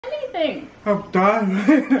breathing. I'm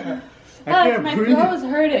dying. I can't my breathe. throat is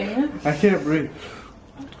hurting. I can't breathe.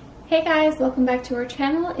 Hey guys, welcome back to our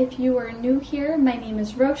channel. If you are new here, my name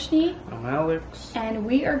is Roshni. I'm Alex. And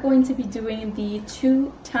we are going to be doing the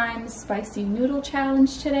 2 times spicy noodle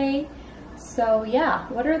challenge today. So yeah,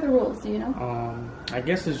 what are the rules, do you know? I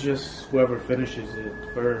guess it's just whoever finishes it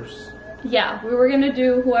first. Yeah, we were gonna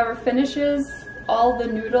do whoever finishes all the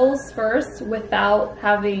noodles first without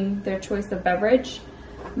having their choice of beverage.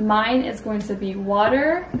 Mine is going to be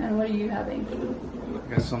water, and what are you having?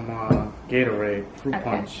 I got some Gatorade, fruit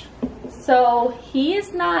punch. So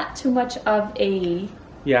he's not too much of a...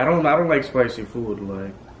 Yeah, I don't like spicy food.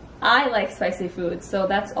 Like I like spicy food, so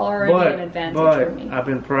that's already an advantage for me. I've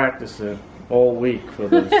been practicing all week for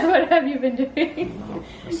this. What have you been doing?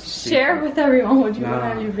 Share with everyone what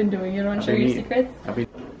have you been doing. You don't want to share your secrets?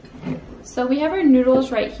 So we have our noodles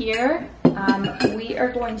right here. We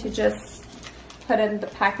are going to just put in the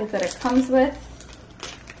packet that it comes with.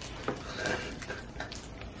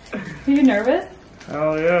 Are you nervous?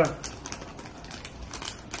 Oh yeah.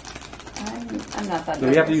 I'm not that nervous. Do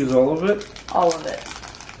we have to use all of it? All of it.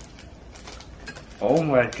 Oh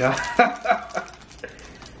my god.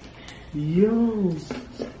 Yo.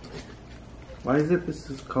 Why is it this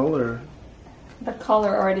color? The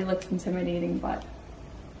color already looks intimidating, but...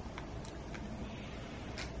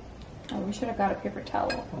 Oh, we should have got a paper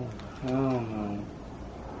towel. Oh, hell no.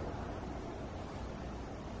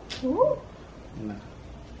 Ooh. No.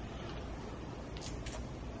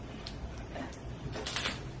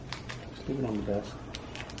 Just leave it on the desk.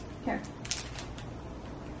 Here.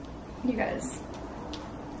 You guys.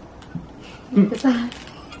 Look at that.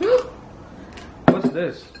 What's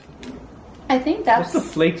this? I think that's... What's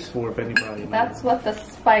the flakes for, if anybody knows? That's what the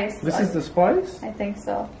spice... This is the spice? I think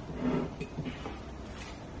so.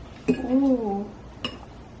 Ooh.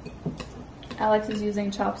 Alex is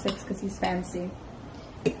using chopsticks because he's fancy.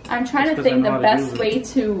 I'm trying to think the best way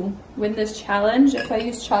to win this challenge. If I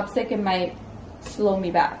use chopstick, it might slow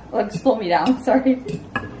me back. Like, slow me down, sorry.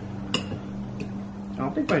 I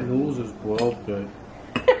don't think my noodles is boiled good.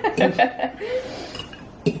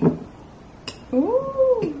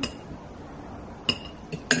 Ooh.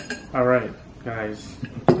 Alright, guys.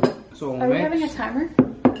 So Are we having a timer?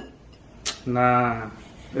 Nah.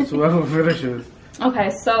 It's whoever finishes. Okay,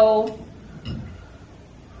 so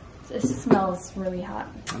this smells really hot.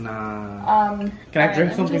 Nah. Can I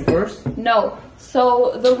drink something first? No.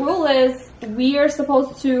 So the rule is we are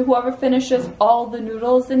supposed to, whoever finishes all the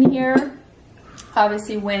noodles in here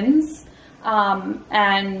obviously wins.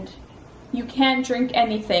 And you can't drink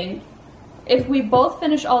anything. If we both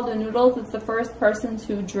finish all the noodles, it's the first person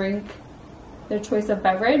to drink their choice of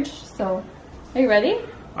beverage. So, are you ready?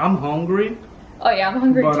 I'm hungry. Oh yeah, I'm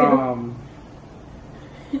hungry too.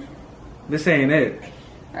 This ain't it.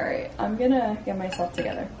 Alright, I'm gonna get myself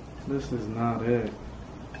together. This is not it.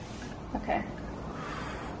 Okay.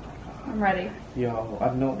 I'm ready. Yo, I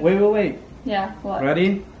know. Wait. Yeah, what?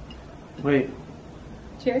 Ready? Wait.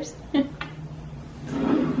 Cheers. Alright.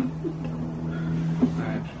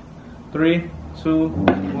 3, 2,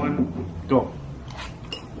 1, go.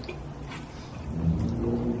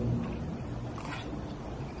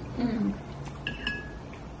 Mm.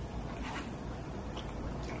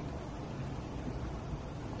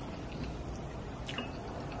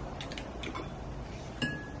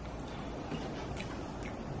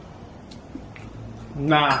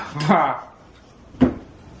 Nah.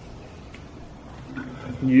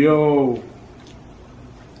 Yo.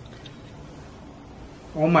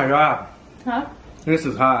 Oh my god. Huh? This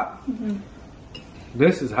is hot. Mm-hmm.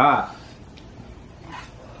 This is hot.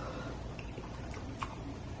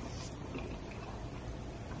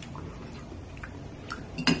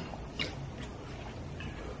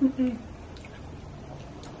 Mm-mm.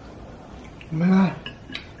 Oh my god.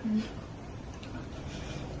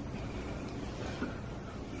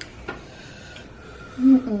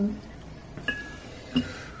 Mm-mm.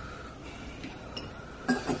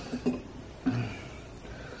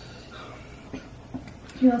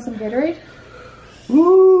 Do you want some Gatorade?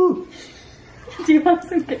 Woo! Do you want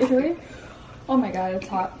some Gatorade? Oh my god, it's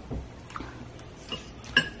hot.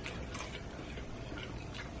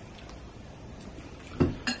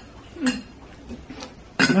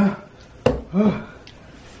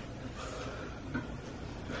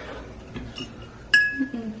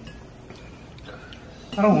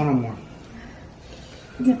 I don't want no more.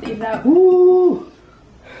 You have to eat it out. Woo!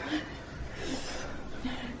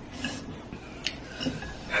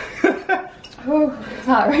 Oh, it's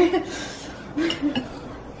hot, right?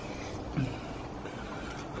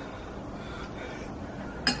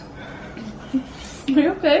 Are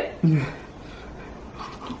you okay? Yeah.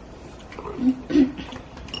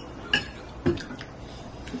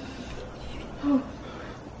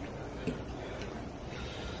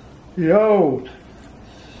 Yo.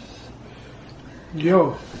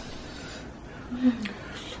 Yo.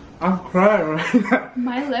 I'm crying right now.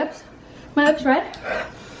 My lips red.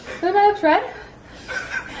 Are my lips red?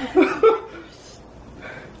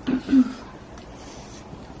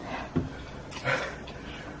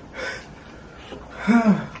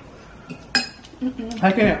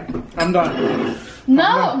 I can't. I'm done. No,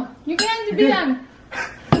 I'm done. you can't be done.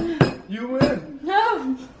 You win.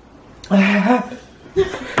 No.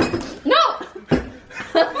 No.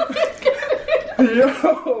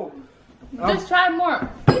 Yo. Just try more.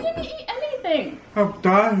 You didn't eat anything. I'm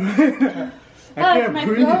done. I can't my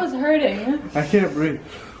breathe. throat is hurting. I can't breathe.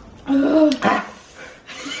 You're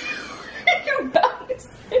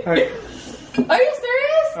bouncing. Are you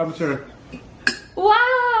serious? I'm sure.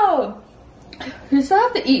 Wow. You still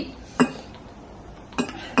have to eat.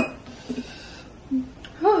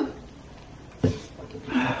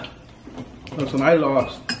 Listen, I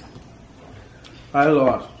lost.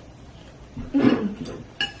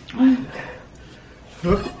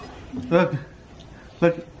 Look.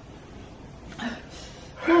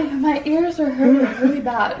 My ears are hurting really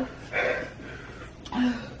bad.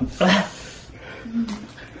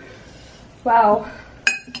 Wow.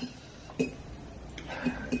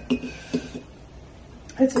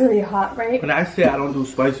 It's really hot, right? When I say I don't do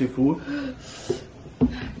spicy food,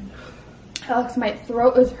 Alex, my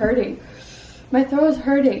throat is hurting. My throat is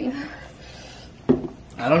hurting.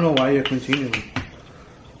 I don't know why you're continuing.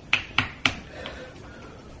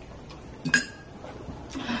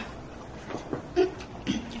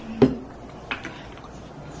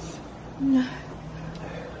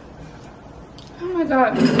 Oh my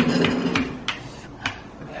god.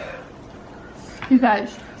 You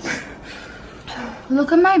guys,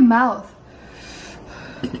 look at my mouth.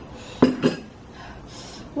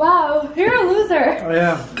 Wow, you're a loser. Oh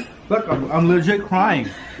yeah. Look, I'm legit crying.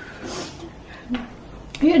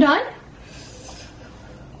 You done?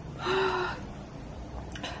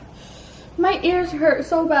 My ears hurt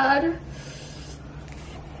so bad.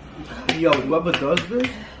 Yo, whoever does this,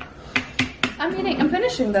 I'm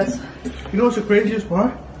finishing this. you know what's the craziest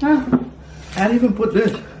part? Huh. I didn't even put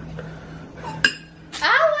this.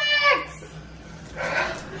 Alex!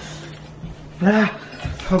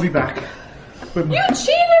 I'll be back. With my- You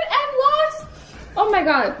cheated and lost! Oh my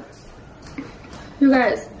god. You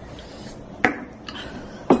guys.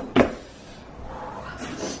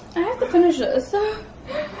 I have to finish this.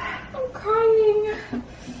 I'm crying.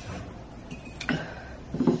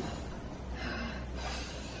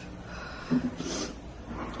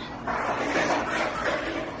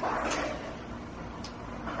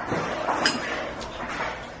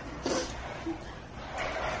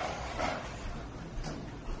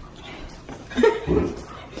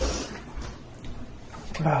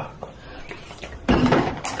 Wow.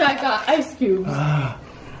 I got ice cubes.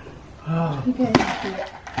 Okay.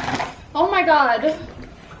 Oh my god.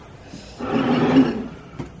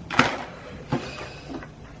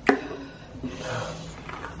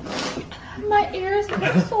 My ears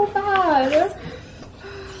hurt so bad.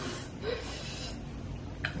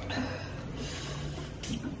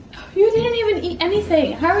 You didn't even eat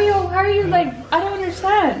anything. How are you like, I don't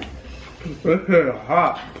understand. This is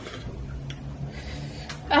hot.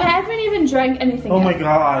 I haven't even drank anything Oh yet. my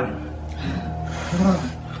god.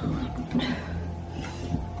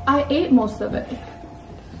 I ate most of it.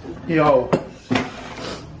 Yo.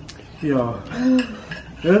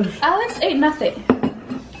 This? Alex ate nothing.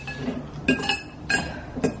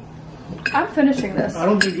 I'm finishing this. I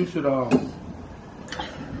don't think you should,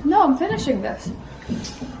 No, I'm finishing this.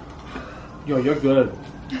 Yo, you're good.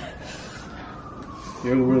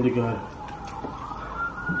 You're really good.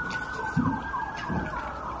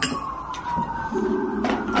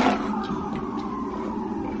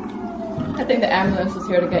 I think the ambulance is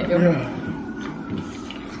here to get you. Yeah.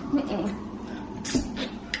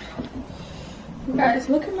 You guys,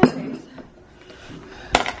 look at my face.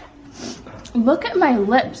 Look at my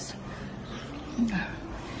lips.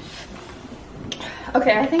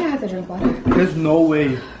 Okay, I think I have to drink water. There's no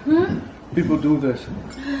way people do this.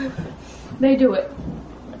 They do it.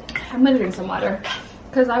 I'm gonna drink some water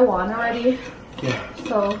because I won already. Yeah.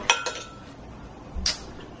 So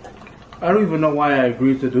I don't even know why I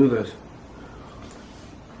agreed to do this.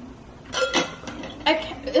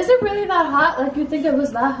 is it really that hot? Like you think it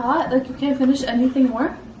was that hot? Like you can't finish anything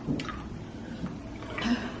more?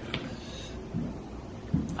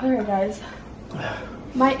 Alright guys.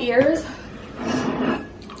 My ears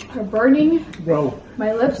are burning. Bro,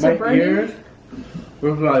 My lips my are burning. ears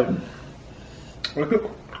was like,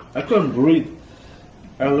 I couldn't breathe.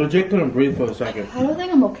 I legit couldn't breathe for a second. I don't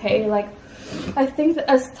think I'm okay. Like, I think that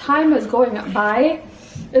as time is going by,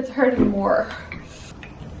 it's hurting more.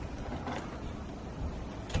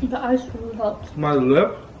 The ice really helps. My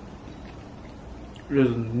lip is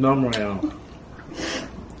numb right now.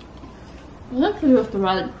 What's actually with the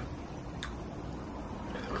red?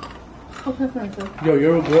 Okay, finish it. Yo,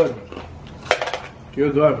 you're good.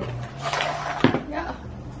 You're good. Yeah.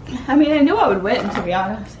 I mean, I knew I would win, to be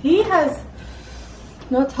honest. He has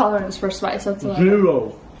no tolerance for spice whatsoever.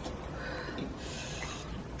 Zero.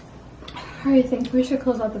 Alright, think we should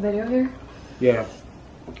close out the video here? Yeah.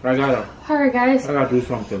 I gotta. Alright, guys. I gotta do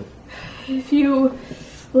something. If you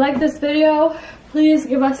like this video, please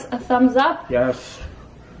give us a thumbs up. Yes.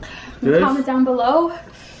 Comment down below.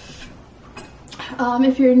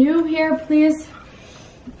 If you're new here, please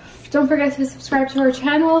don't forget to subscribe to our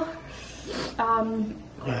channel.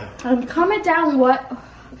 And comment down what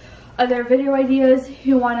other video ideas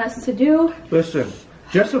you want us to do. Listen,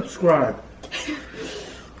 just subscribe.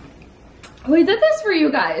 We did this for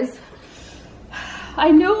you guys. I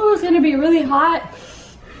knew it was going to be really hot.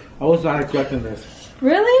 I was not expecting this.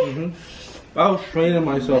 Really? Mm-hmm. I was training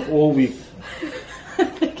myself all week. I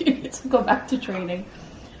think you need to go back to training.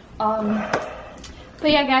 But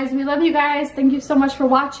yeah, guys, we love you guys. Thank you so much for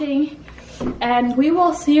watching. And we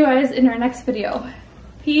will see you guys in our next video.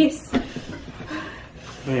 Peace.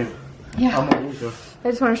 Man, Yeah. I'm a loser. I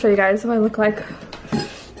just want to show you guys what I look like.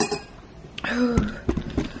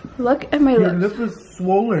 Look at my Your lips. lip is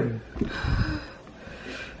swollen.